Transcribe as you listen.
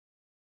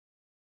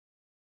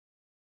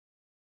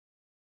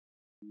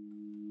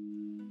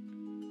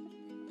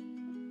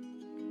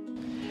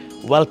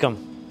Welcome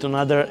to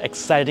another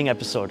exciting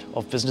episode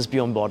of Business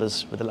Beyond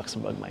Borders with the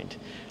Luxembourg Mind.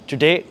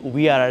 Today,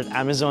 we are at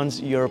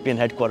Amazon's European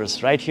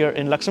headquarters right here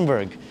in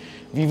Luxembourg.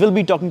 We will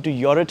be talking to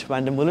Jorrit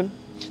van der Meulen,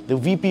 the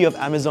VP of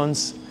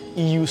Amazon's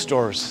EU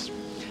stores.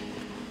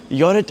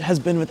 Jorrit has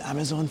been with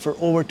Amazon for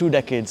over 2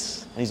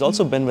 decades, and he's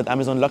also been with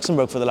Amazon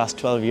Luxembourg for the last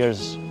 12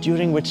 years,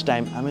 during which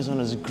time Amazon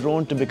has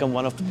grown to become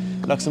one of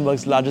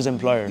Luxembourg's largest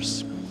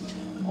employers.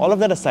 All of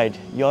that aside,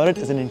 Jorrit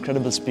is an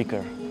incredible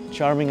speaker,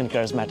 charming and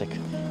charismatic.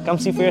 Come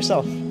see for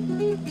yourself.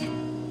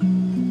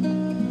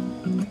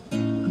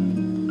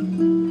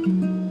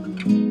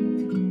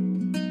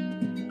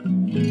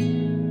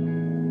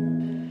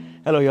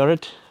 Hello,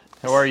 Jorrit.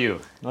 How are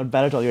you? Not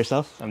bad at all.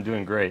 Yourself? I'm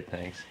doing great,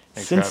 thanks.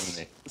 Thanks for having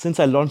me.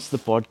 Since I launched the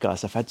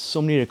podcast, I've had so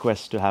many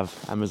requests to have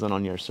Amazon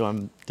on here, so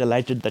I'm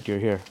delighted that you're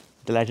here.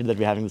 Delighted that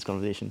we're having this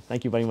conversation.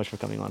 Thank you very much for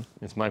coming on.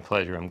 It's my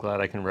pleasure. I'm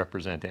glad I can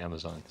represent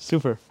Amazon.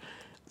 Super.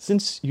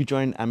 Since you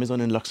joined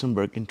Amazon in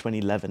Luxembourg in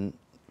 2011,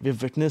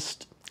 we've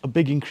witnessed a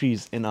big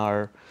increase in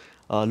our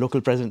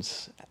local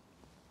presence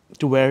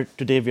to where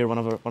today we are one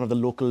of the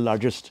local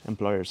largest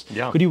employers.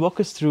 Yeah. Could you walk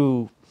us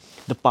through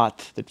the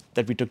path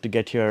that we took to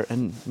get here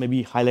and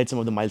maybe highlight some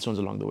of the milestones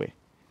along the way?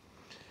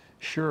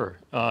 Sure.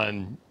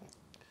 You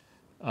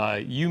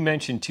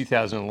mentioned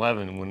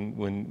 2011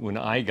 when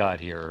I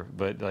got here,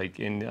 but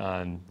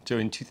in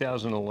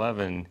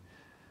 2011,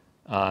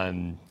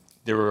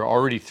 there were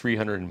already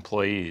 300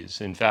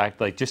 employees. In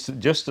fact,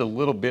 just a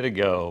little bit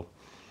ago,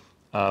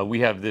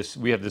 we have this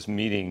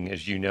meeting,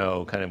 as you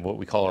know, kind of what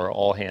we call our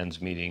all hands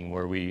meeting,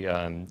 where we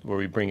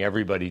bring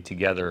everybody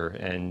together,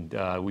 and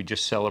we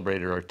just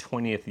celebrated our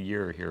 20th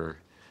year here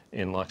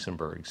in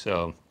Luxembourg.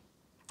 So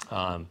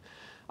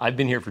I've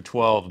been here for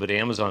 12, but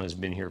Amazon has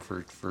been here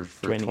for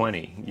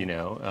 20.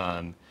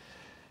 And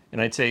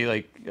I'd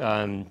say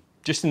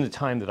just in the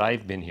time that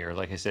I've been here,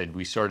 like I said,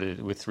 we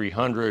started with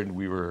 300.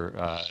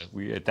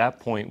 We at that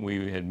point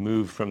we had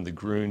moved from the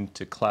Grün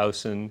to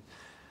Clausen.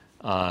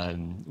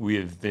 We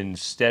have been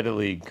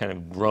steadily kind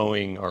of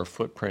growing our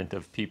footprint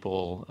of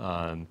people,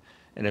 and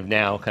have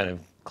now kind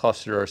of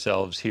clustered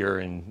ourselves here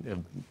in a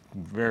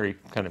very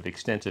kind of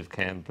extensive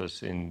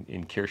campus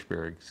in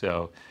Kirchberg.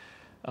 So,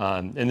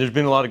 and there's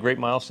been a lot of great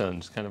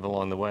milestones kind of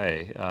along the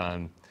way.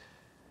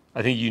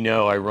 I think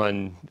I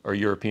run our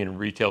European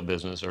retail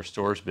business, our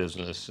stores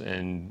business,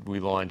 and we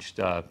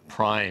launched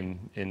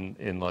Prime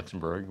in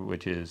Luxembourg,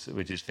 which is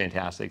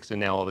fantastic. So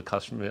now all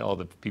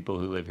the people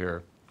who live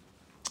here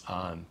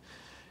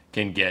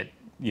can get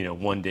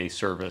 1-day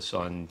service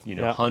on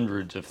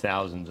hundreds of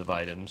thousands of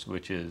items,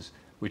 which is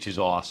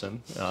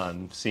awesome.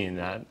 Seeing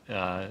that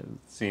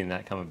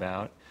come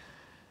about,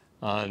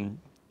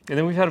 and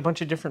then we've had a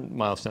bunch of different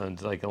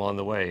milestones along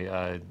the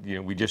way.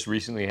 We just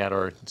recently had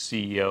our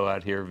CEO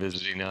out here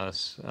visiting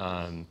us.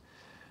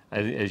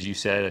 As you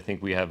said, I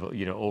think we have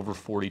over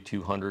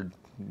 4,200.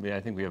 I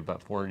think we have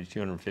about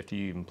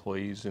 4,250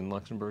 employees in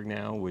Luxembourg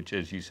now, which,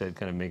 as you said,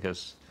 kind of make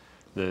us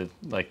the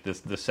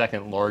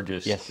second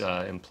largest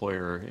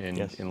employer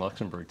in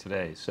Luxembourg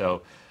today.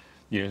 So,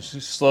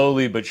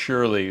 slowly but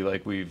surely,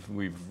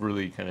 we've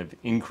really kind of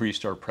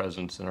increased our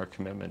presence and our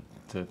commitment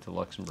to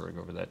Luxembourg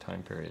over that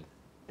time period.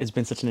 It's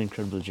been such an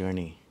incredible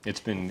journey. It's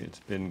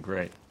been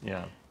great.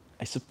 Yeah.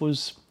 I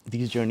suppose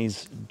these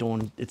journeys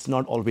it's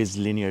not always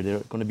linear. There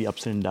are going to be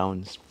ups and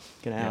downs.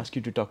 Can I ask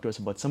you to talk to us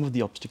about some of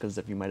the obstacles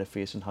that we might have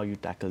faced and how you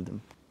tackled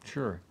them?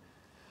 Sure.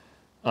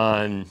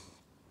 Well,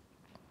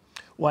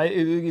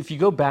 if you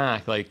go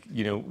back,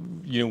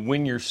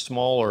 when you're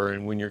smaller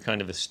and when you're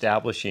kind of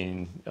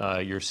establishing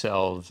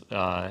yourselves,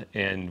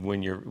 and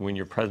when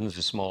your presence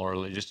is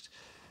smaller,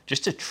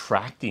 just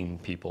attracting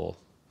people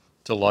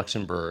to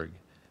Luxembourg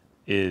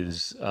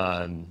is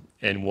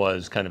and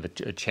was kind of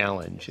a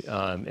challenge.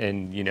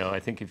 And I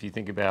think if you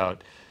think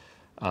about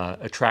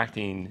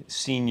attracting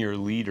senior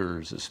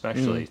leaders,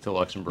 especially to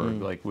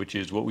Luxembourg, which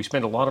is what we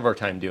spend a lot of our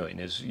time doing,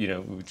 is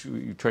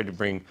we try to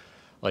bring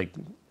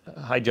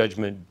high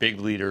judgment, big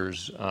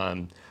leaders,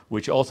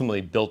 which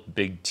ultimately built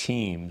big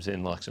teams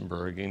in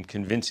Luxembourg, and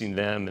convincing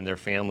them and their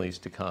families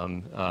to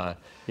come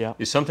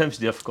is sometimes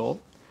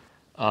difficult.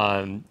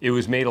 It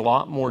was made a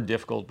lot more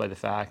difficult by the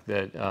fact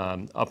that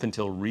up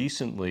until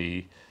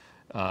recently,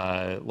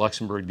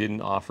 Luxembourg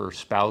didn't offer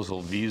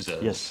spousal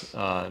visas,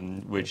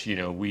 which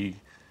we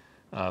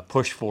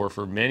pushed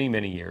for many,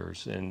 many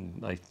years.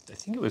 And I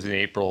think it was in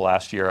April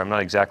last year. I'm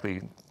not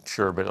exactly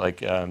sure, but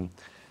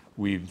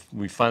we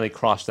finally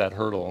crossed that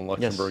hurdle, and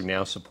Luxembourg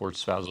now supports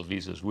spousal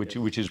visas,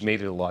 which has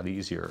made it a lot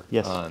easier.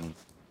 Yes.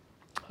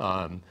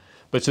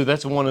 But so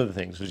that's one of the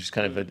things, which is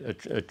kind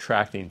of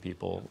attracting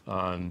people.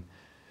 And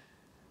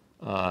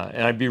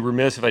I'd be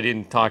remiss if I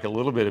didn't talk a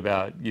little bit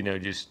about,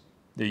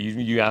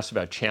 you asked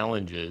about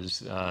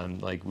challenges.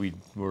 We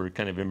were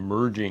kind of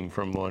emerging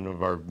from one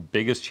of our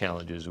biggest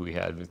challenges we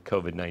had with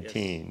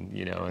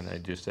COVID-19, and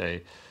I'd just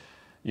say,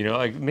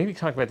 maybe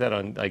talk about that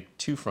on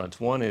 2 fronts.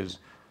 One is,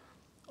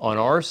 on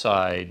our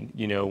side,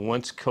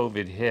 once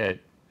COVID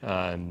hit,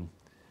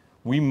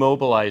 we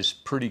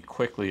mobilized pretty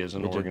quickly as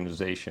an We did.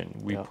 organization.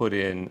 We Yeah. put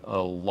in a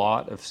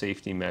lot of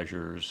safety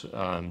measures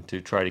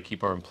to try to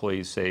keep our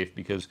employees safe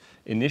because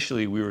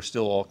initially we were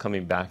still all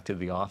coming back to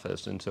the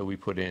office, and so we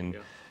put in,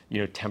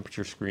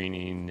 temperature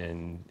screening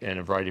and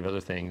a variety of other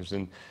things,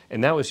 and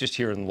that was just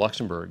here in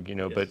Luxembourg,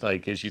 Yes. But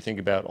like as you think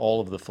about all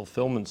of the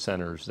fulfillment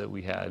centers that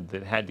we had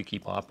that had to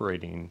keep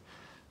operating.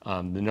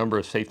 The number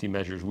of safety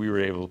measures we were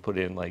able to put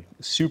in like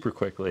super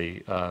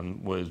quickly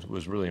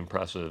was really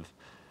impressive.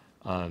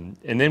 And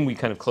then we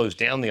kind of closed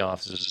down the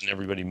offices and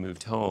everybody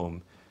moved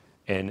home.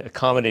 And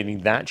accommodating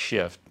that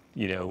shift,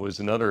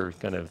 was another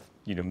kind of,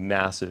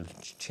 massive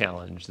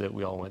challenge that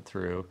we all went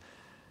through.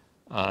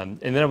 And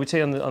then I would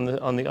say on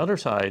the other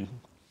side,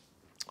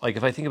 like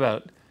if I think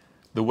about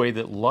the way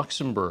that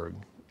Luxembourg,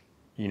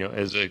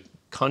 as a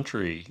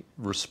country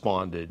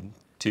responded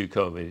to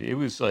COVID, it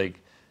was like,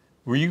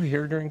 were you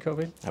here during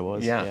COVID? I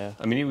was, Yeah. yeah.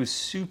 I mean, it was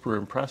super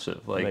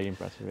impressive. Like, Very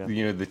impressive,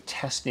 yeah. the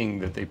testing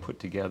that they put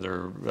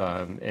together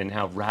and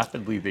how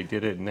rapidly they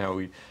did it, and how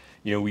we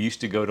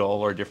used to go to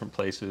all our different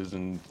places,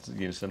 and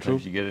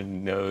sometimes you get a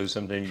nose,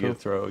 sometimes you get a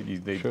throat.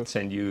 They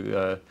send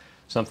you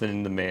something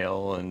in the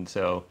mail, and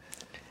so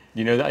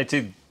I'd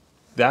say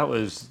that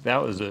was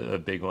a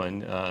big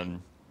one.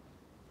 And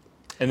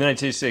then I'd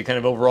just say, kind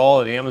of overall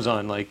at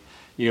Amazon, like,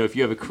 if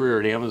you have a career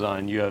at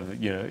Amazon, you have,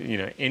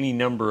 any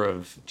number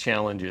of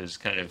challenges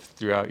kind of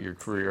throughout your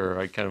career.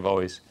 I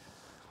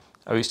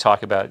always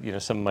talk about,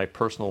 some of my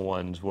personal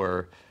ones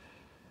where,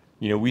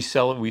 we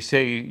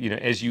say,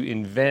 as you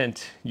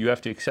invent, you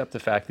have to accept the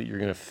fact that you're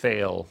going to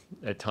fail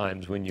at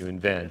times when you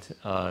invent.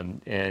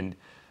 And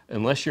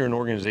unless you're an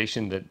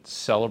organization that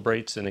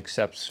celebrates and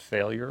accepts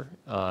failure,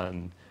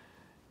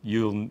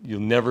 you'll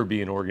never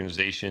be an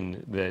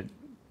organization that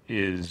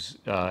is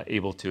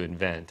able to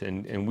invent.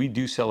 And we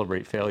do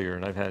celebrate failure.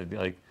 And I've had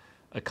like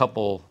a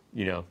couple,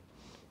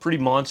 pretty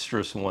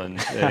monstrous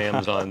ones at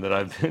Amazon that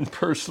I've been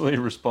personally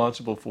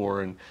responsible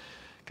for. And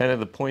kind of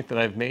the point that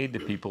I've made to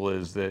people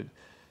is that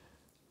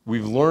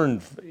we've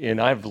learned,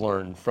 and I've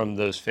learned from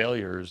those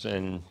failures.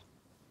 And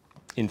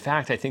in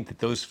fact, I think that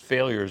those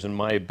failures and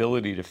my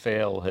ability to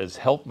fail has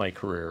helped my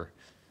career.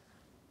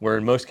 Where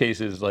in most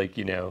cases, like,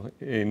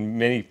 in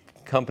many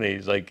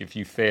companies, like if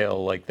you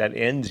fail, like that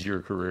ends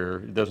your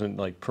career. It doesn't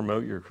like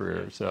promote your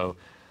career. So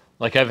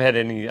like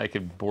I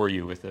could bore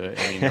you with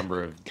any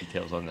number of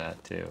details on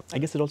that too. I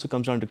guess it also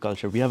comes down to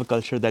culture. We have a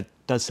culture that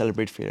does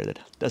celebrate failure, that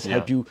does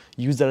help Yeah. you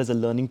use that as a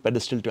learning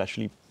pedestal to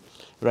actually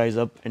rise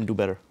up and do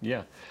better.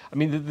 Yeah. I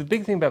mean, the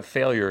big thing about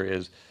failure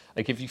is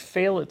like if you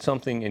fail at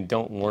something and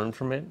don't learn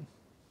from it,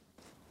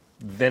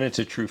 then it's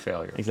a true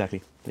failure.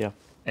 Exactly. Yeah.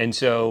 And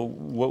so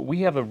what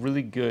we have a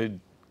really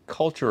good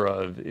culture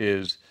of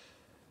is,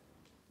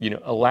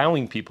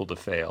 allowing people to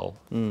fail,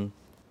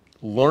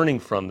 learning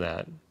from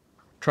that,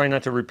 trying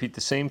not to repeat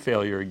the same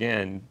failure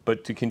again,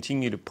 but to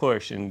continue to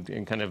push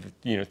and kind of,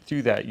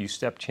 through that you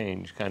step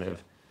change kind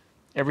of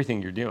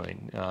everything you're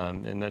doing.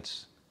 And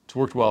it's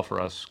worked well for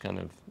us kind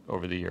of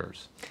over the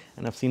years.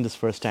 And I've seen this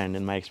firsthand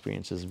in my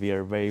experiences. We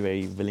are very,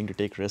 very willing to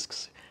take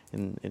risks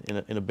in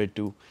a bid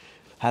to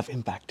have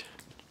impact.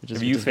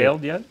 Have you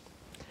failed yet?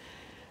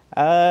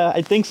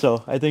 I think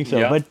so.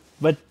 Yeah.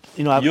 But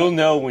You'll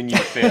know when you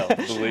fail,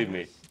 believe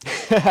me.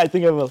 I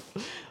think I will.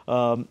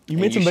 You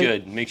made And some you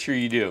should. Make sure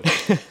you do.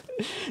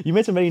 You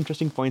made some very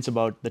interesting points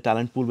about the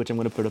talent pool, which I'm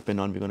going to put a pin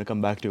on. We're going to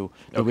come back to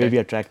the way Okay. we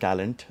attract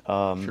talent.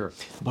 Sure.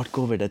 About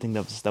COVID, I think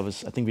that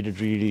was. I think we did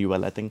really, really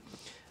well. I think,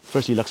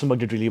 firstly, Luxembourg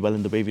did really well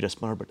in the way we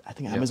responded, but I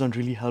think Yeah. Amazon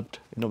really helped.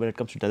 When it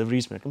comes to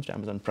deliveries, when it comes to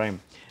Amazon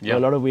Prime, there Yeah. are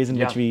a lot of ways in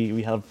which Yeah.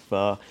 we help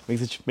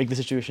make the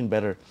situation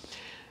better.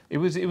 It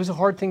was a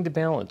hard thing to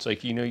balance.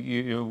 Like we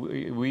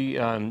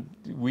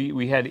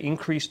had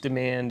increased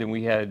demand and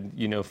we had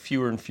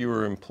fewer and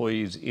fewer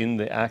employees in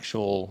the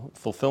actual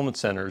fulfillment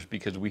centers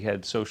because we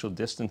had social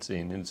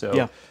distancing, and so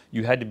Yeah.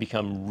 you had to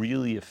become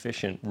really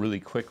efficient really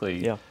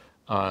quickly. Yeah.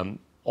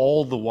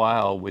 All the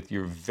while with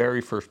your very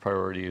first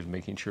priority is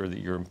making sure that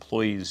your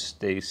employees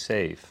stay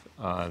safe.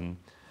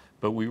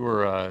 But we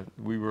were, I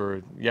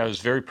was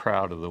very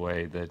proud of the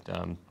way that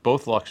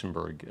both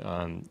Luxembourg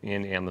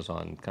and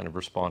Amazon kind of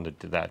responded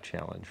to that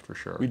challenge for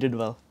sure. We did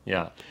well.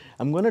 Yeah.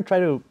 I'm going to try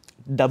to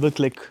double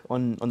click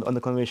on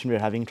the conversation we're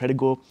having. Try to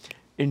go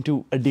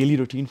into a daily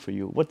routine for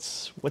you.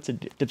 What's a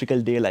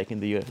typical day like in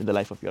the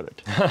life of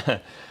Jorrit?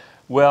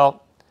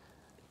 Well,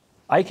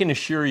 I can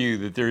assure you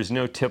that there is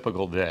no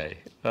typical day.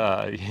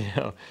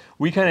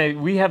 We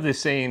have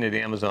this saying at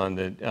Amazon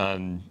that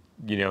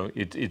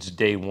it's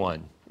day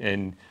one,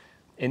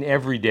 and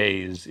every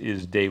day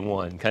is day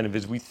one. Kind of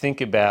as we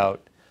think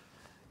about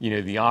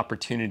the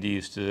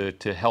opportunities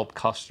to help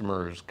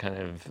customers kind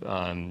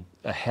of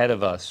ahead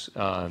of us.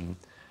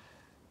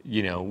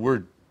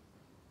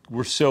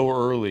 We're so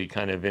early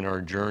kind of in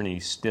our journey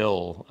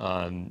still,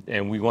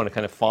 and we want to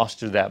kind of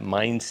foster that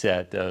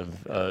mindset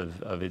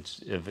of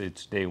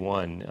it's day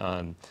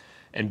one.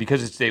 And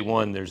because it's day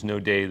one, there's no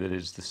day that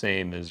is the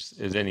same as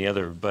any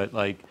other. But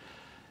like,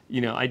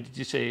 I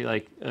just say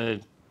like,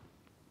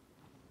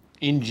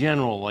 in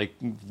general, like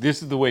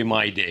this is the way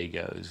my day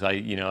goes.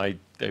 I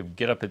I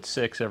get up at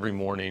 6 every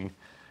morning.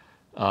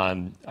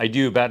 I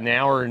do about an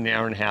hour and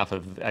a half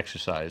of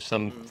exercise,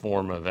 some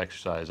form of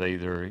exercise. I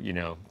either,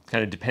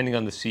 kind of depending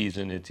on the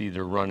season, it's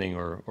either running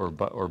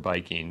or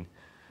biking.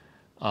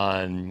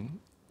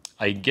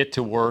 I get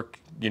to work,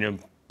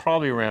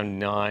 probably around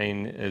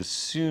 9. As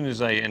soon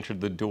as I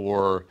entered the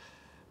door,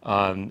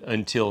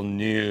 until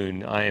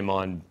noon, I am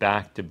on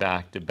back to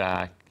back to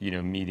back,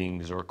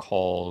 meetings or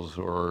calls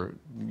or,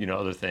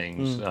 other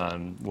things,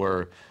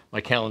 where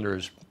my calendar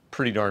is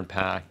pretty darn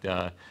packed.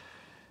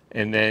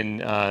 And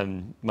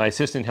then my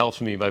assistant helps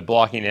me by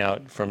blocking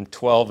out from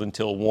 12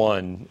 until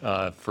 1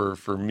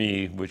 for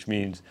me, which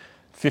means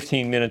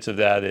 15 minutes of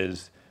that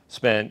is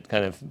spent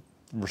kind of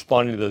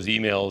responding to those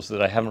emails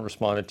that I haven't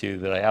responded to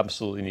that I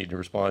absolutely need to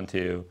respond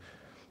to.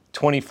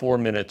 24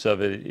 minutes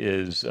of it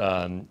is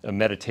a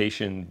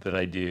meditation that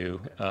I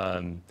do.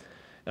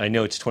 I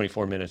know it's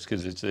 24 minutes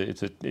because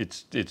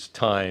it's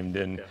timed,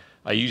 and yeah.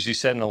 I usually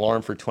set an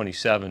alarm for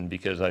 27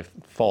 because I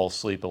fall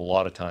asleep a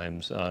lot of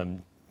times.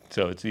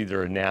 So it's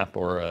either a nap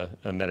or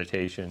a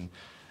meditation,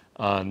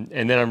 and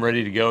then I'm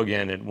ready to go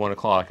again at 1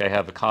 o'clock. I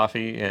have a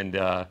coffee and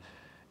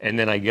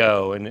then I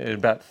go. And at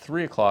about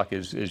 3 o'clock,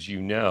 as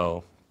you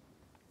know,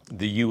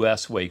 the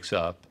U.S. wakes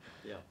up.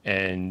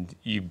 And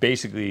you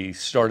basically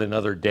start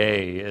another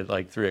day at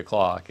like 3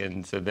 o'clock.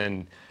 And so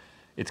then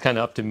it's kind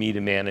of up to me to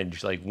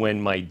manage like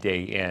when my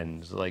day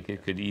ends. Like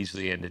it could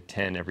easily end at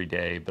 10 every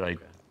day, but I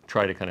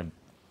try to kind of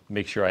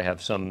make sure I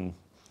have some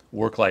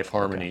work-life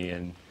harmony.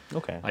 And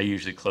I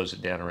usually close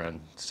it down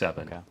around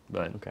 7.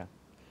 But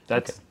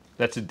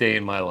that's a day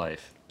in my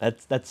life.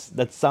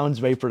 That sounds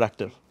very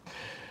productive.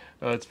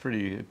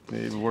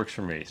 It works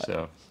for me.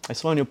 So I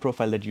saw on your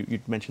profile that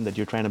you mentioned that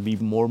you're trying to be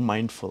more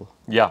mindful.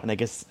 Yeah. And I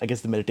guess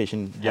the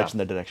meditation helps in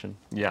that direction.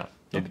 Yeah.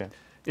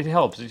 It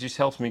helps. It just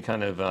helps me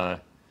kind of,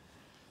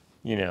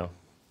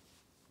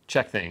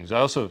 check things. I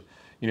also,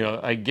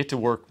 I get to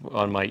work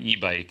on my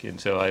e-bike, and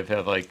so I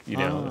have like,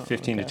 a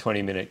 15 to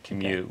 20 minute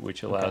commute,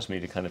 which allows me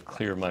to kind of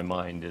clear my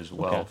mind as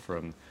well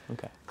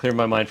clear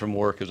my mind from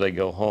work as I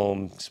go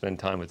home, spend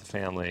time with the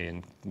family,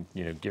 and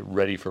get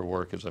ready for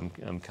work as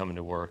I'm coming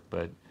to work.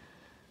 But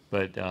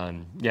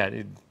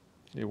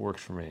it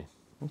works for me.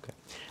 Okay.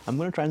 I'm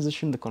going to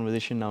transition the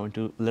conversation now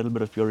into a little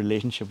bit of your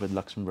relationship with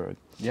Luxembourg.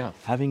 Yeah.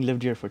 Having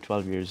lived here for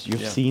 12 years,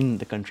 you've seen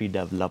the country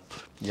develop.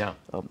 Yeah.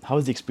 How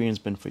has the experience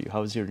been for you?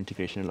 How has your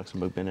integration in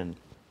Luxembourg been? And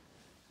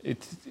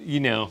it's,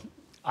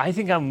 I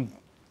think I'm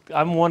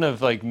one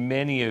of like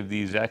many of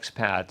these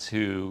expats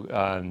who,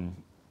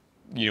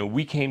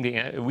 we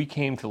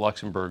came to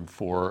Luxembourg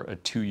for a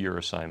 2-year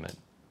assignment,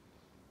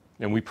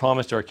 and we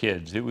promised our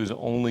kids it was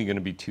only going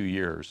to be 2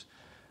 years.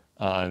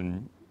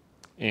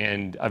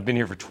 And I've been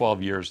here for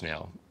 12 years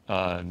now,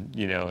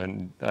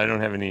 and I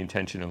don't have any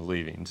intention of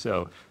leaving.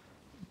 So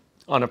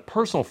on a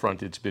personal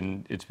front, it's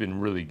been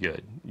really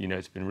good.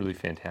 It's been really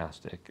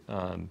fantastic.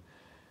 And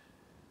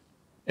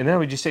then I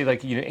would just say,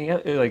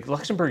 like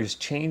Luxembourg has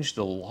changed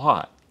a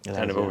lot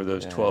over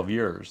those 12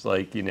 years.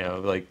 Like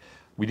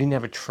we didn't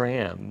have a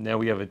tram. Now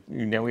we have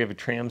a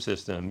tram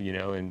system,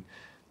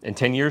 and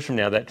 10 years from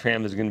now, that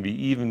tram is going to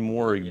be even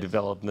more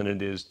developed than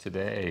it is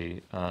today.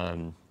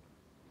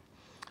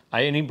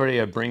 Anybody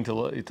I bring to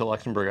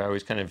Luxembourg, I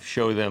always kind of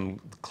show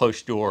them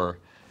Cloche d'Or,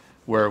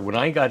 where when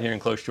I got here in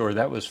Cloche d'Or,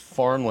 that was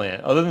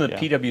farmland. Other than the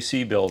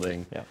PwC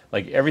building,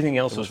 like everything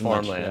else was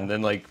farmland. And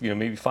then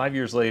maybe 5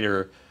 years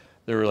later,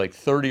 there were like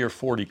 30 or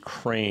 40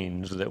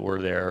 cranes that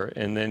were there.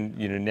 And then,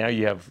 now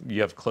you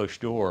have Cloche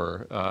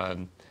d'Or.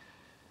 And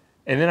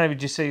then I would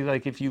just say,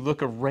 like, if you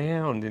look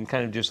around and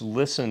kind of just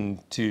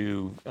listen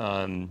to,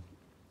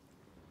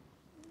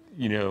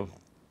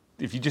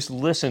 if you just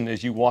listen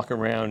as you walk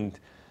around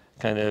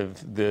kind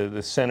of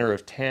the center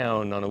of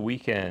town on a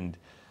weekend,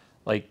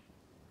 like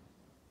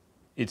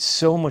it's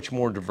so much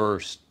more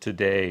diverse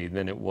today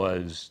than it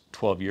was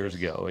 12 years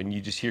ago. And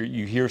you just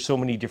hear so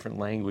many different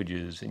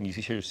languages, and you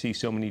see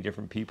so many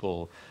different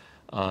people,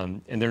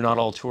 and they're not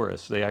all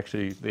tourists. They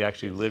actually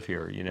live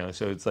here,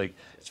 so it's like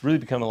it's really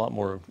become a lot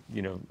more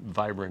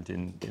vibrant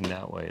in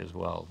that way as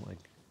well. Like,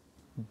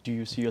 do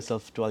you see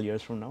yourself 12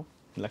 years from now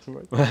in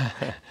Luxembourg?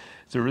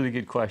 It's a really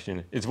good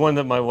question. It's one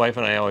that my wife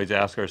and I always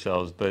ask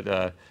ourselves,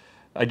 but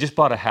I just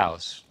bought a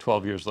house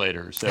 12 years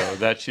later, so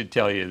that should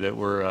tell you that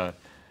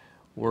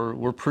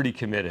we're pretty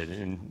committed,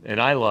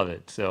 and I love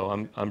it, so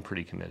I'm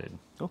pretty committed.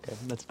 Okay,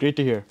 that's great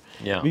to hear.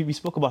 Yeah. We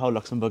spoke about how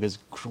Luxembourg has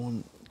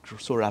grown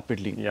so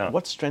rapidly. Yeah.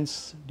 What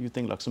strengths do you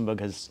think Luxembourg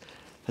has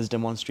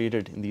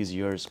demonstrated in these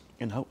years,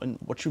 and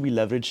what should we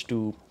leverage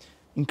to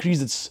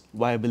increase its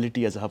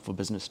viability as a hub for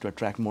business, to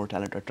attract more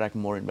talent, to attract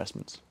more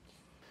investments?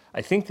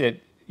 I think that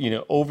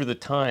over the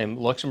time,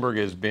 Luxembourg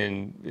has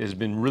been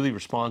really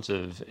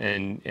responsive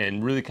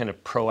and really kind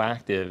of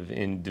proactive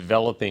in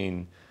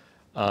developing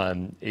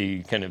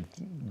a kind of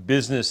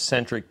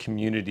business-centric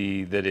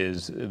community that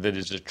is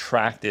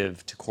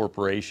attractive to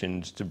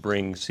corporations to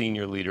bring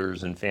senior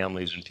leaders and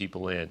families and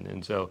people in.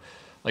 And so,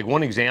 like,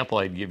 one example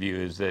I'd give you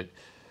is that,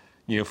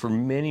 for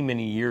many,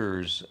 many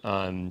years,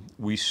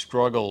 we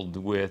struggled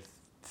with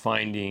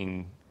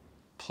finding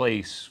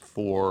place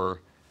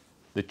for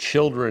the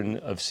children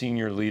of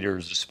senior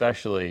leaders,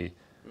 especially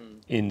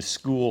in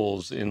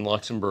schools in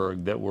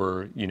Luxembourg that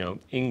were,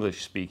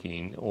 English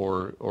speaking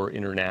or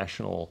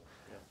international.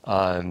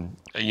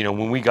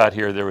 When we got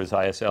here, there was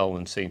ISL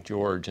in St.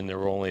 George, and there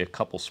were only a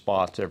couple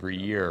spots every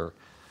year.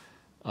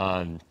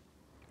 And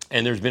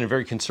there's been a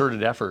very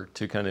concerted effort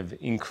to kind of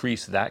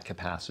increase that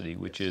capacity,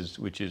 which is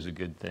a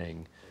good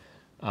thing.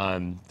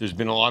 There's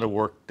been a lot of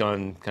work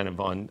done kind of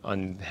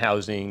on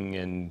housing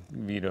and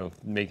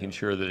making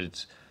sure that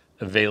it's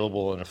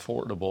available and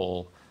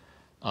affordable.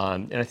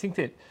 And I think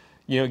that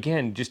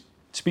again, just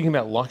speaking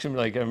about Luxembourg,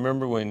 like I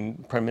remember when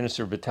Prime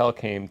Minister Vattel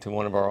came to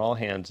one of our all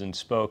hands and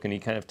spoke, and he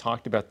kind of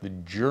talked about the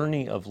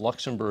journey of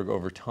Luxembourg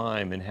over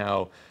time and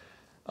how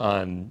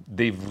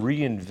they've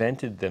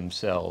reinvented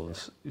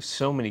themselves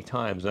so many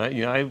times.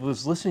 And I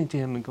was listening to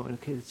him and going,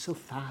 okay, it's so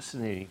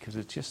fascinating because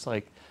it's just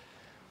like,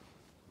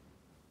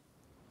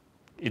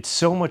 it's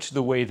so much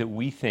the way that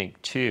we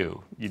think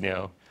too,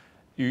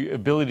 your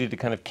ability to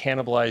kind of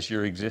cannibalize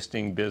your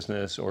existing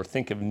business or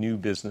think of new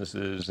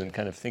businesses and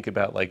kind of think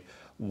about like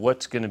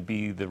what's going to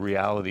be the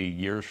reality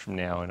years from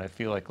now. And I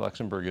feel like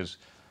Luxembourg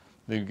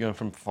they've gone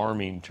from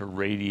farming to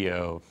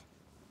radio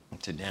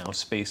to now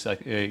space.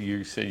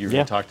 You said you were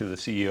going to talk to the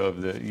CEO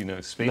of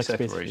the space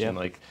exploration.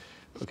 Like,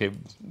 okay,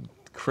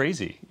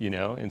 crazy,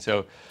 And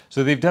so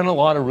they've done a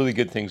lot of really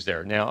good things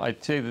there. Now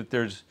I'd say that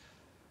there's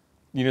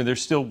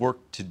still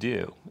work to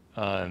do.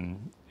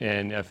 And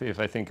if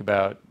I think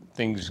about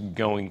things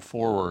going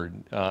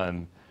forward,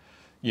 I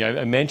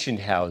mentioned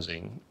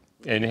housing,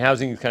 and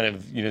housing is kind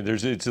of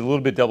it's a little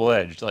bit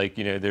double-edged. Like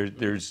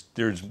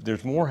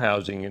there's more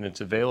housing and it's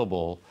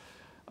available,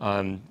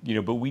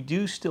 but we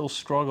do still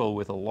struggle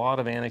with a lot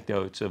of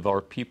anecdotes of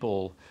our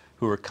people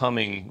who are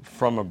coming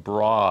from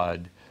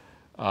abroad,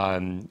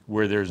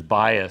 where there's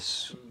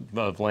bias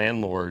of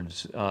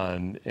landlords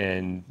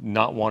and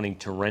not wanting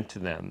to rent to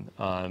them,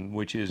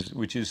 which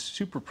is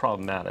super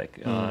problematic,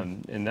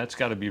 and that's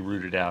got to be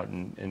rooted out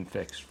and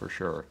fixed for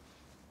sure.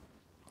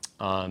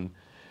 And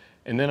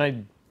then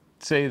I'd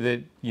say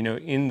that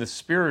in the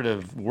spirit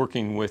of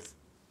working with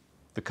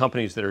the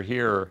companies that are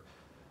here,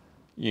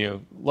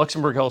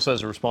 Luxembourg also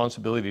has a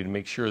responsibility to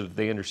make sure that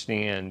they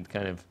understand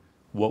kind of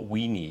what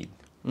we need,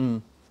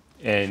 and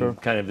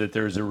kind of that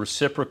there's a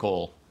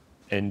reciprocal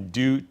and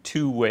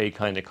two-way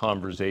kind of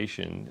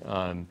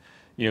conversation,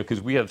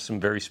 because we have some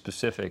very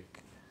specific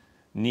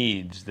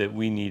needs that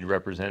we need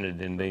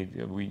represented, and I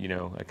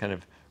kind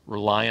of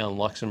rely on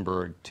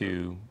Luxembourg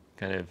to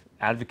kind of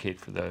advocate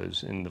for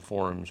those in the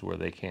forums where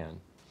they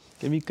can.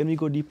 Can we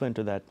go deeper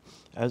into that?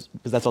 Because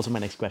that's also my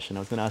next question.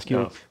 I was going to ask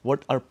you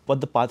what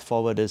the path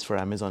forward is for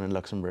Amazon in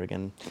Luxembourg,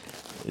 and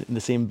in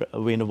the same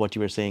vein of what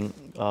you were saying,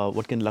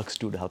 what can Lux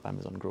do to help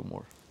Amazon grow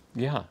more?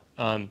 Yeah.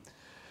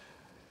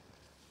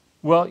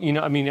 Well,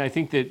 I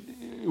think that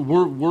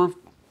we're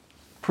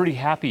pretty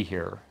happy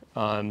here,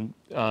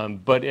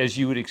 but as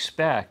you would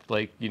expect,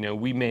 like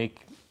we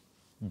make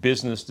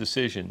business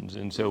decisions,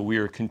 and so we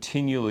are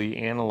continually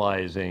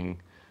analyzing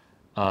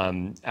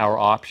our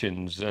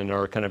options and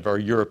our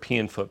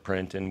European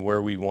footprint and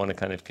where we want to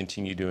kind of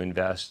continue to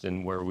invest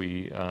and where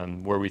we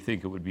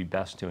think it would be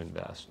best to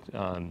invest.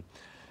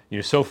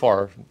 So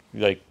far,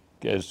 like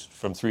as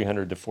from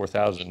 300 to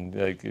 4,000,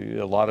 like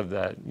a lot of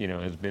that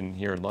has been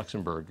here in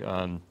Luxembourg.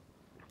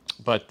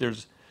 But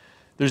there's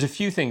a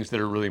few things that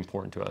are really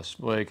important to us,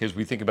 like as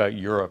we think about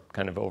Europe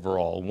kind of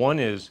overall. One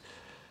is,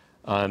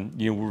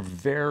 we're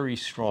very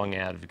strong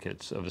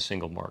advocates of a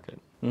single market.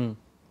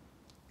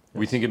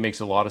 We think it makes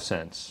a lot of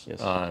sense.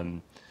 Yes.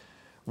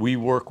 We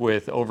work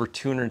with over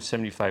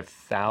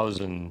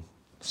 275,000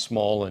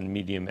 small and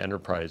medium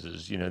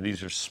enterprises.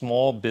 These are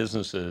small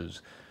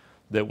businesses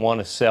that want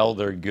to sell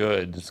their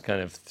goods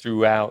kind of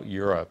throughout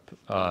Europe.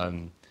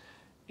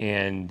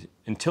 And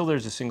until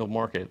there's a single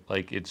market,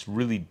 like it's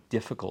really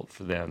difficult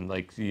for them,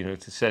 like, to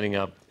setting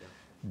up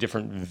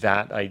different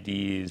VAT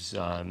IDs,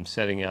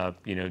 setting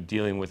up,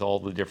 dealing with all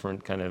the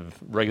different kind of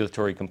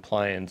regulatory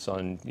compliance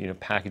on,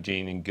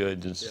 packaging and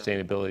goods and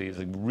sustainability is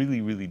like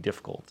really, really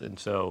difficult. And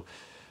so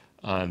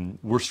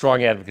we're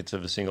strong advocates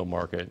of a single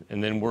market.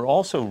 And then we're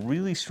also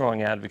really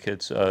strong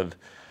advocates of,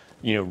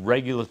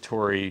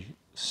 regulatory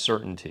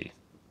certainty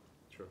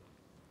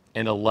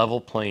and a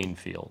level playing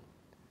field.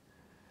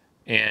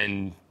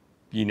 And,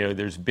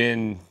 there's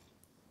been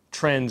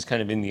trends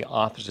kind of in the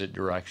opposite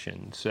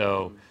direction.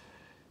 So,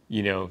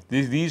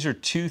 these are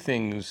two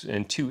things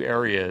and two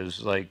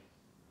areas like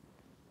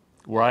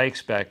where I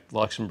expect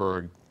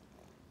Luxembourg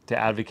to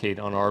advocate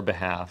on our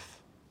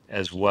behalf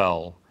as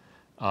well.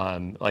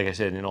 Like I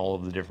said, in all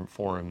of the different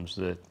forums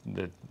that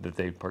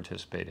they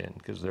participate in,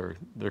 because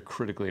they're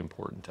critically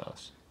important to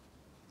us.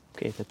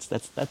 Okay,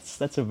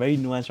 that's a very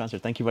nuanced answer.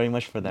 Thank you very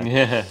much for that.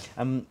 Yeah.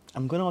 I'm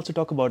going to also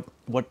talk about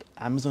what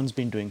Amazon's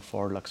been doing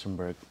for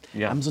Luxembourg.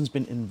 Yeah. Amazon's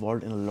been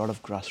involved in a lot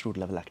of grassroots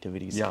level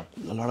activities. Yeah.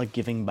 A lot of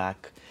giving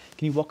back.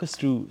 Can you walk us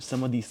through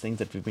some of these things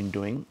that we've been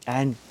doing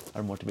and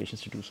our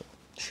motivations to do so?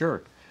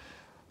 Sure.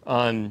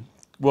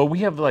 Well, we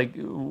have like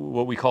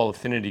what we call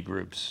affinity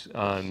groups,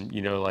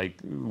 like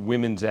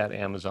Women's at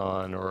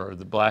Amazon or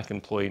the Black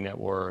Employee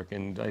Network.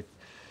 And I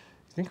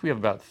think we have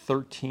about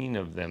 13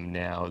 of them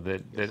now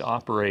that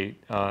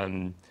operate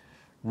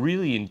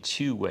really in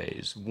two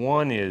ways.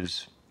 One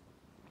is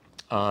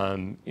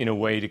in a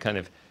way to kind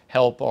of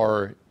help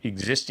our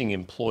existing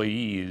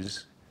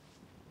employees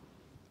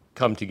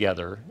come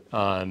together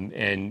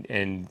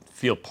and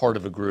feel part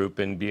of a group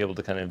and be able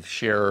to kind of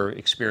share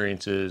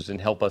experiences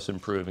and help us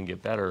improve and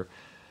get better.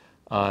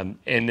 And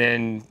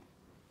then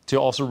to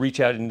also reach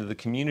out into the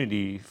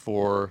community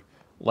for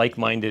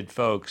like-minded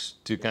folks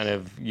to kind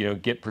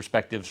of get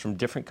perspectives from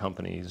different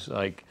companies.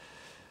 Like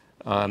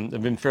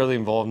I've been fairly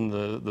involved in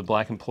the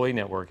Black Employee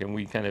Network, and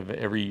we kind of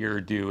every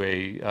year do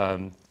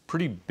a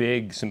pretty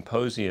big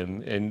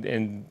symposium.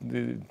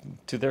 And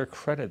to their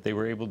credit, they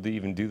were able to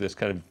even do this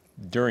kind of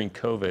during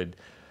COVID,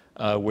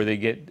 where they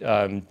get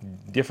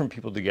different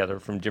people together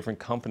from different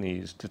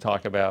companies to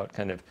talk about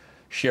kind of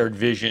shared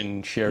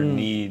vision, shared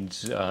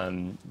needs,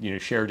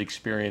 shared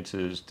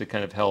experiences to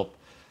kind of help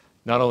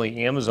not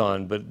only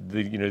Amazon but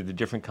the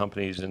different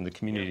companies and the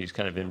communities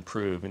kind of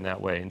improve in that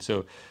way. And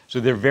so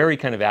they're very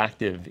kind of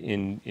active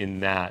in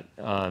that.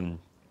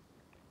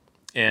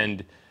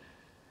 And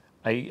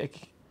I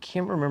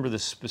can't remember the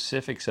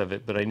specifics of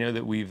it, but I know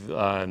that we've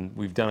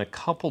done a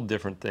couple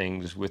different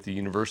things with the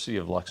University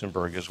of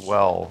Luxembourg as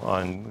well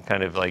on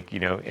kind of like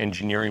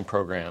engineering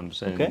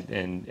programs and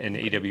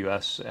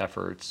AWS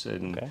efforts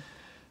and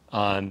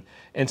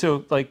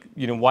so like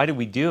why do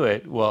we do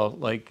it? Well,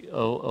 like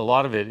a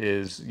lot of it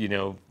is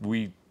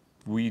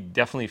we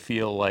definitely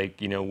feel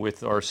like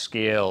with our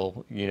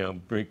scale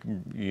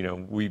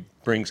we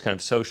brings kind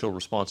of social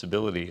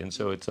responsibility, and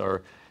so it's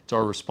our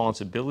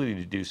responsibility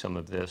to do some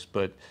of this,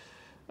 but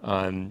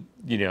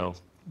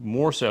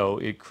more so,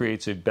 it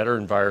creates a better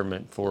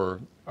environment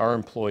for our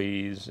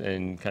employees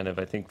and kind of,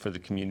 I think, for the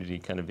community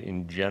kind of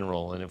in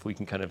general. And if we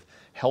can kind of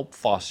help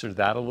foster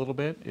that a little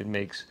bit, it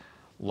makes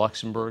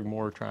Luxembourg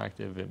more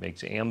attractive, it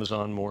makes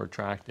Amazon more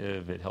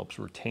attractive, it helps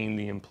retain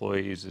the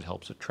employees, it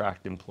helps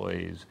attract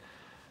employees.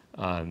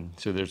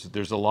 So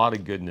there's a lot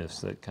of goodness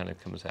that kind of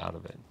comes out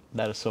of it.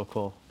 That is so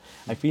cool.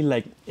 I feel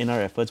like in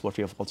our efforts, what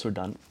we have also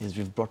done is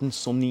we've brought in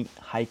so many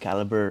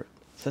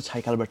such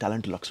high caliber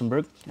talent to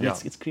Luxembourg, and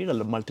it's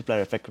created a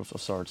multiplier effect of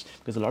sorts,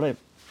 because a lot of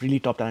really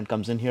top talent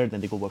comes in here,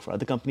 then they go work for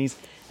other companies,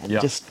 and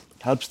it just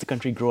helps the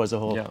country grow as a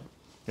whole.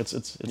 It's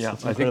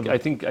incredible. I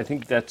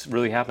think that's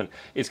really happened.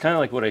 It's kind of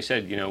like what I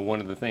said. One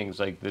of the things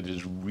like that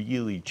has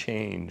really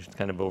changed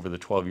kind of over the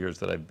 12 years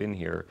that I've been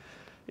here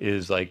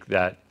is like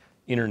that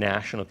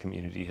international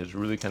community has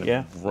really kind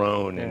of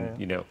grown,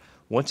 and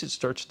once it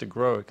starts to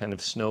grow, it kind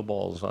of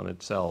snowballs on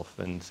itself.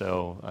 And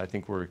so I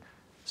think we're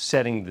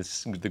setting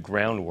the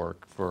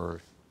groundwork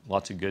for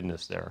lots of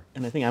goodness there.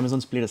 And I think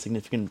Amazon's played a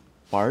significant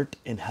part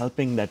in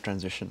helping that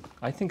transition.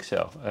 I think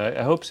so.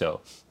 I hope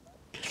so.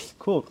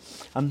 Cool.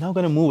 I'm now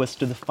going to move us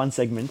to the fun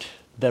segment,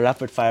 the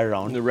rapid fire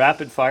round. The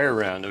rapid fire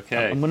round,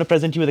 okay. I'm going to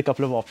present you with a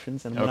couple of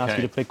options, and I'm going to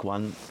ask you to pick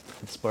one at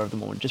the spur of the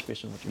moment, just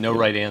based on what you No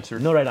right answer?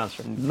 No right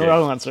answer. Okay. No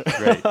wrong answer.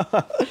 Great.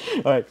 All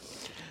right.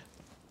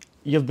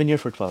 You've been here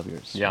for 12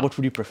 years. Yeah. What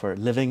would you prefer,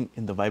 living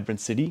in the vibrant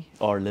city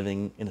or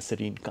living in a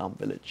serene, calm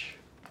village?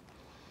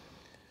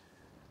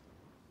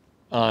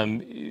 Are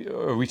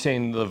we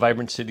saying the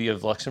vibrant city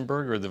of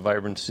Luxembourg or the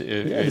vibrant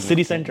the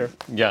city center?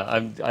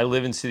 Yeah, I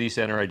live in city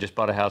center. I just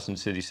bought a house in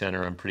city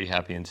center. I'm pretty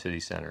happy in city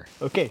center.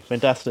 Okay,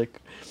 fantastic.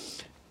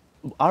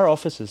 Our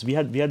offices, we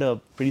had a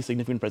pretty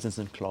significant presence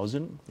in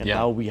Clausen, and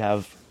now we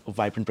have a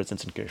vibrant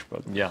presence in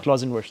Kirchberg.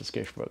 Clausen versus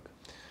Kirchberg.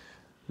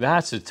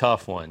 That's a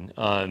tough one.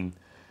 I'm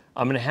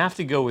going to have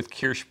to go with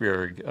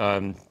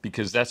Kirchberg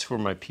because that's where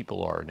my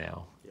people are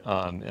now,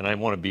 and I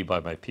want to be by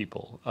my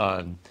people.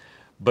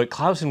 But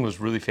Clausen was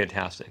really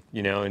fantastic,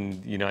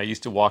 and I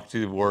used to walk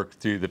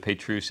through the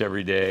Petrus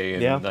every day,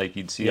 and like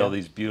you'd see all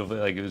these beautiful,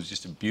 like it was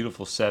just a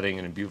beautiful setting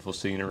and a beautiful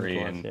scenery,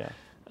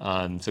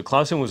 so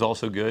Clausen was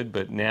also good,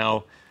 but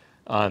now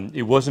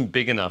it wasn't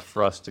big enough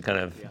for us to kind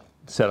of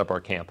set up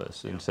our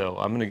campus, and so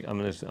I'm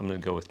gonna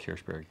go with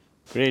Kirchberg.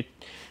 Great.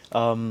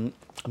 I'm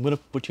gonna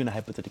put you in a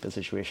hypothetical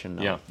situation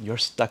now. You're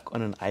stuck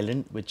on an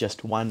island with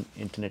just one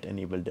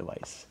internet-enabled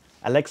device,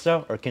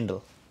 Alexa or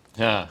Kindle.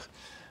 Yeah.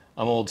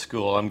 I'm old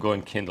school. I'm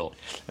going Kindle.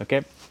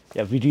 Okay.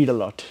 Yeah, we read a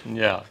lot.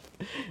 Yeah.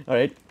 All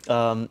right.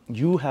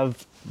 You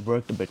have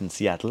worked a bit in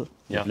Seattle.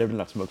 You've lived in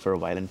Luxembourg for a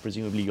while, and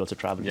presumably you also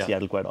travel to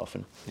Seattle quite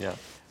often. Yeah.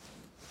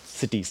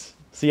 Cities.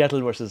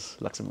 Seattle versus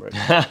Luxembourg.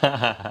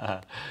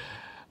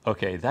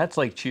 Okay, that's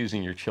like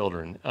choosing your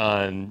children.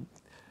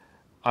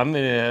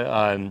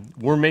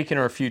 We're making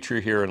our future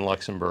here in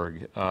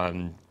Luxembourg,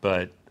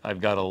 but I've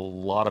got a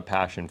lot of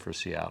passion for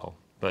Seattle.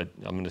 But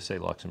I'm going to say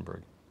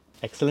Luxembourg.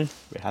 Excellent.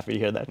 We're happy to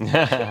hear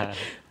that.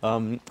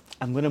 I'm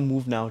going to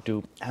move now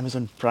to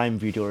Amazon Prime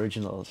Video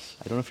Originals.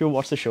 I don't know if you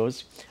watch the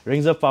shows.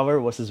 Rings of Power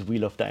versus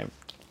Wheel of Time.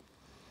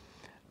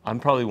 I'm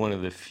probably one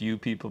of the few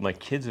people. My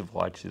kids have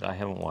watched it. I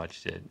haven't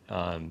watched it.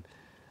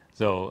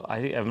 So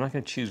I'm not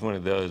going to choose one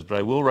of those, but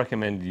I will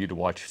recommend you to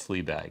watch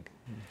Fleabag.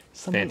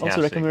 Someone also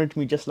Fantastic. recommended it to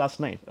me just last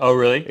night. Oh,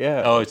 really?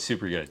 Yeah. Oh, it's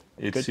super good.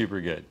 It's Good. super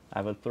good.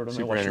 I will put it on my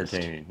Super watch list.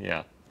 entertaining.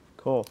 Yeah.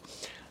 Cool.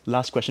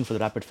 Last question for the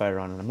rapid fire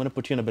round, and I'm going to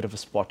put you in a bit of a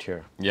spot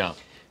here. Yeah.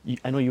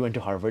 I know you went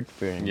to Harvard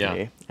for your MBA,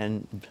 Yeah.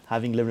 and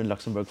having lived in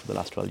Luxembourg for the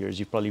last 12 years,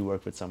 you probably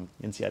worked with some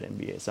INSEAD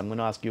MBA. So I'm going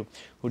to ask you,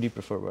 who do you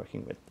prefer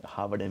working with, a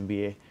Harvard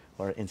MBA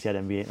or INSEAD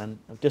MBA? And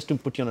just to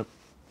put you on a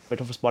bit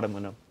of a spot, I'm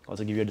going to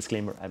also give you a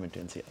disclaimer. I went to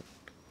INSEAD.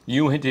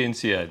 You went to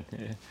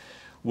INSEAD.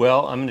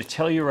 Well, I'm going to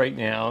tell you right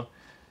now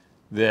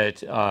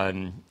that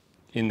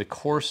in the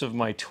course of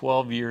my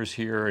 12 years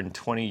here and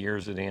 20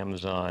 years at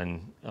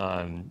Amazon,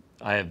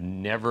 I have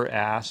never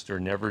asked or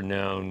never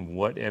known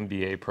what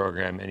MBA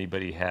program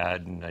anybody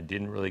had, and I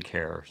didn't really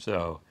care.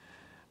 So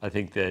I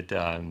think that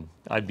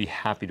I'd be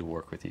happy to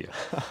work with you.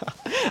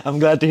 I'm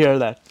glad to hear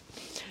that.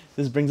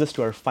 This brings us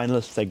to our final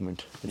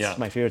segment. It's Yeah.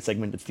 my favorite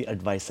segment. It's the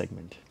advice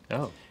segment.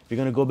 Oh, We're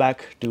going to go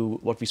back to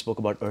what we spoke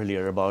about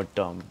earlier about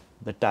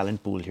the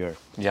talent pool here.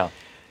 yeah.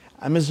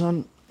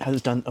 Amazon has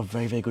done a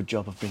very, very good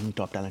job of bringing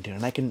top talent here,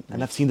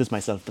 and I've seen this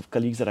myself. The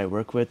colleagues that I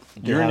work with,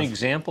 You're an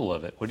example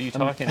of it. What are you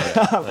talking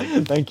about?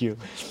 Like, Thank you.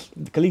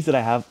 The colleagues that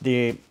I have,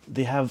 they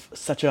have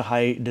such a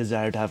high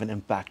desire to have an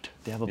impact.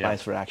 They have a Yeah.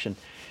 bias for action.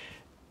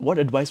 What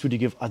advice would you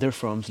give other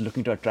firms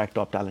looking to attract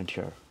top talent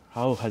here?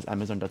 How has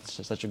Amazon done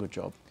such a good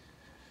job?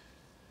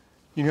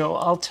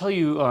 I'll tell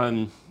you,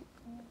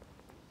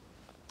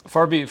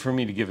 far be it for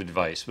me to give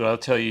advice, but I'll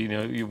tell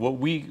you, what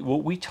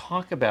we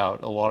talk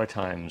about a lot of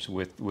times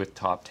with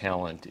top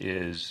talent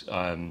is,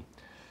 a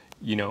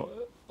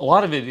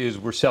lot of it is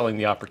we're selling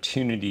the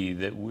opportunity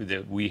that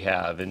we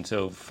have, and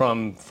so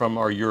from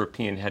our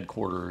European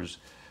headquarters,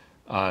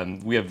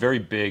 we have very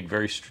big,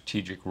 very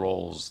strategic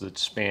roles that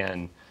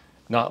span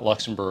not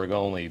Luxembourg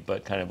only,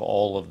 but kind of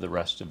all of the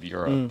rest of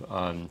Europe.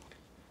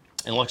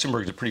 And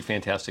Luxembourg is a pretty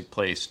fantastic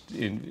place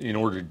in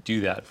order to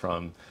do that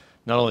from,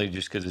 not only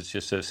just because it's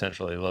just so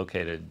centrally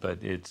located, but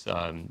it's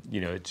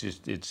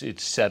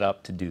it's set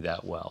up to do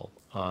that well.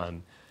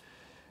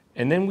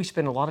 And then we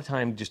spend a lot of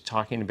time just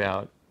talking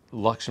about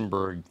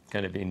Luxembourg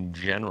kind of in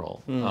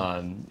general.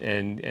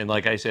 And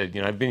like I said,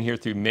 I've been here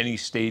through many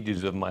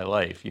stages of my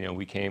life.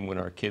 We came when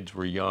our kids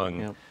were young.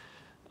 Yep.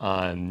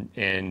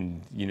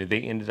 And they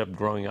ended up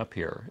growing up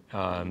here,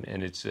 and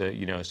it's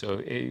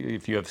so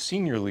if you have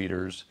senior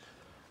leaders,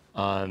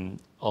 a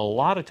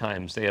lot of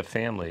times they have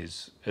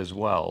families as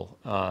well,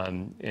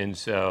 and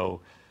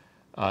so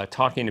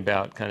talking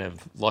about kind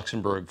of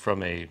Luxembourg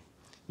from a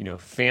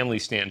family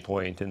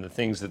standpoint and the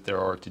things that there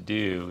are to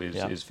do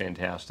is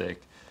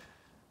fantastic.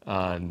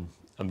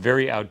 I'm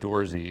very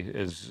outdoorsy,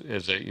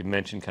 as I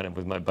mentioned, kind of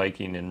with my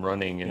biking and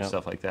running and Yep.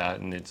 stuff like that.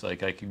 And it's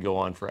like I could go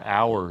on for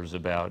hours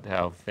about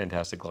how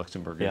fantastic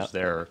Luxembourg Yep. is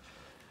there.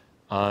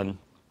 And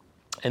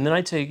then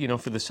I'd say,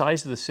 for the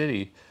size of the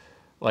city,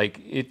 like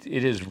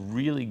it has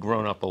really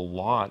grown up a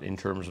lot in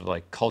terms of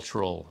like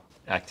cultural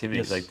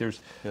activities. Yes. Like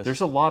Yes.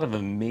 there's a lot of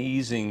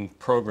amazing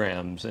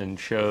programs and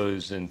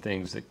shows and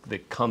things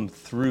that come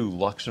through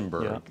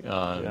Luxembourg.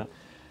 Yeah.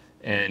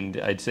 And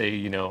I'd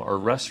say, our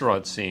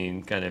restaurant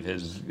scene kind of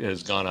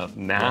has gone up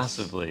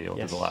massively over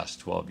Yes. the last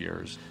 12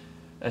 years.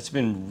 That's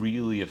been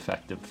really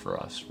effective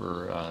for us,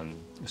 for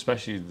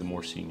especially the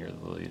more senior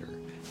the leader.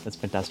 That's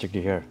fantastic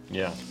to hear.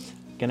 Yeah.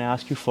 Can I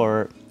ask you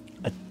for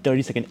a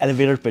 30-second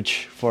elevator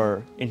pitch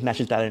for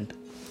international talent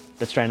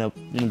that's trying to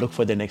look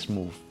for their next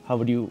move?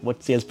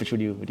 What sales pitch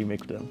would you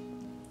make to them?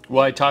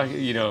 Well,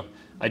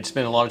 I'd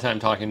spend a lot of time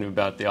talking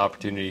about the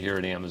opportunity here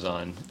at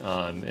Amazon,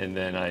 and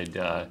then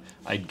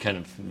I'd kind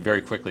of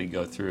very quickly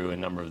go through a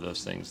number of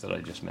those things that I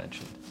just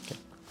mentioned. Okay.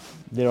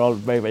 They're all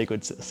very, very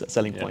good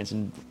selling Yeah. points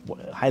and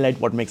highlight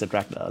what makes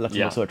Luxembourg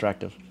Yeah. so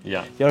attractive.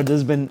 Yeah. Jorrit, this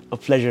has been a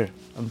pleasure.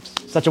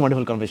 Such a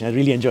wonderful conversation. I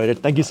really enjoyed it.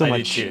 Thank you so I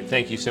much. did too.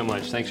 Thank you so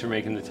much. Thanks for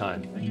making the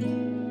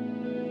time.